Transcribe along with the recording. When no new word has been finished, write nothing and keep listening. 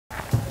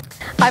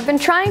I've been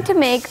trying to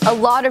make a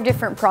lot of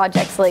different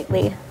projects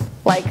lately,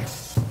 like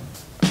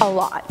a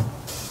lot.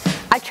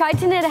 I tried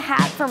to knit a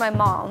hat for my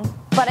mom,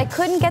 but I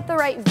couldn't get the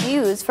right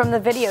views from the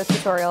video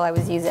tutorial I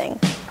was using.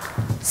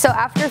 So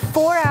after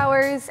 4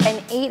 hours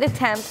and 8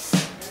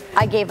 attempts,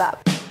 I gave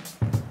up.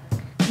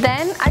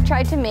 Then I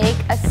tried to make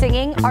a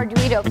singing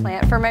Arduino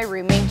plant for my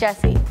roommate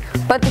Jessie,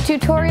 but the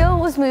tutorial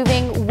was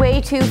moving way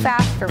too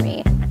fast for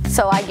me,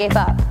 so I gave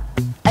up.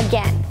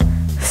 Again,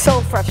 so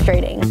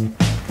frustrating.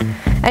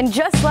 And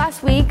just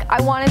last week,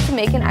 I wanted to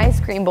make an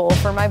ice cream bowl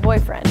for my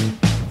boyfriend.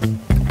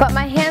 But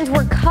my hands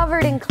were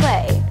covered in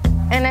clay,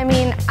 and I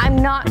mean, I'm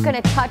not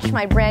gonna touch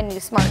my brand new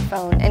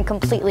smartphone and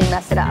completely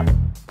mess it up.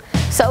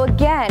 So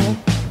again,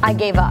 I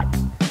gave up.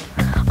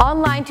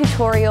 Online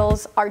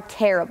tutorials are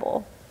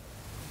terrible.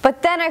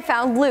 But then I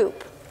found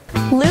Loop.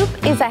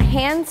 Loop is a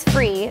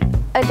hands-free,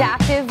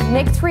 adaptive,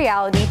 mixed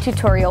reality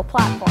tutorial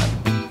platform.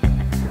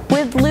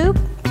 With Loop,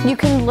 you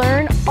can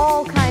learn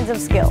all kinds of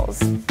skills,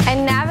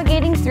 and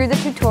navigating through the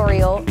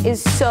tutorial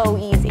is so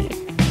easy.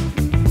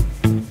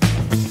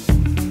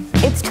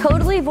 It's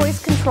totally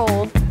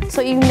voice-controlled,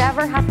 so you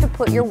never have to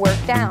put your work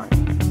down.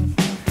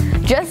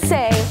 Just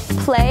say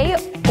play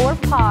or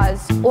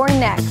pause or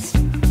next.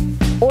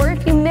 Or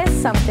if you miss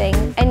something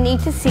and need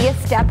to see a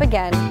step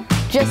again,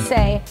 just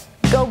say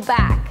go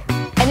back,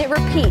 and it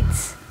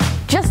repeats,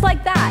 just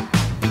like that.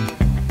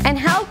 And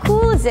how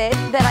cool is it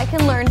that I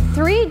can learn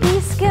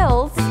 3D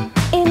skills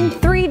in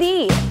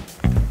 3D?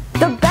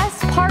 The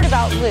best part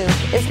about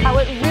Loop is how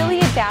it really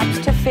adapts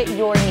to fit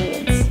your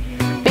needs.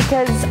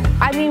 Because,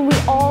 I mean, we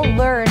all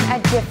learn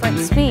at different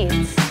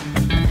speeds.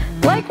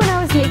 Like when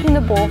I was making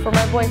the bowl for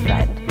my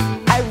boyfriend,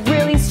 I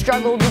really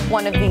struggled with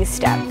one of these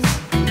steps.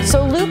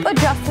 So Loop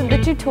adjusted the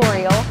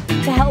tutorial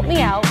to help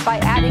me out by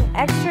adding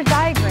extra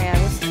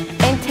diagrams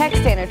and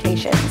text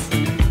annotations,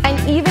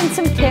 and even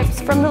some tips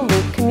from the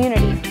Loop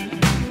community.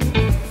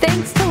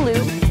 Thanks to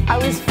Loop, I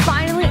was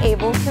finally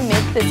able to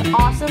make this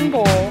awesome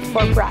bowl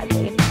for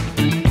Bradley.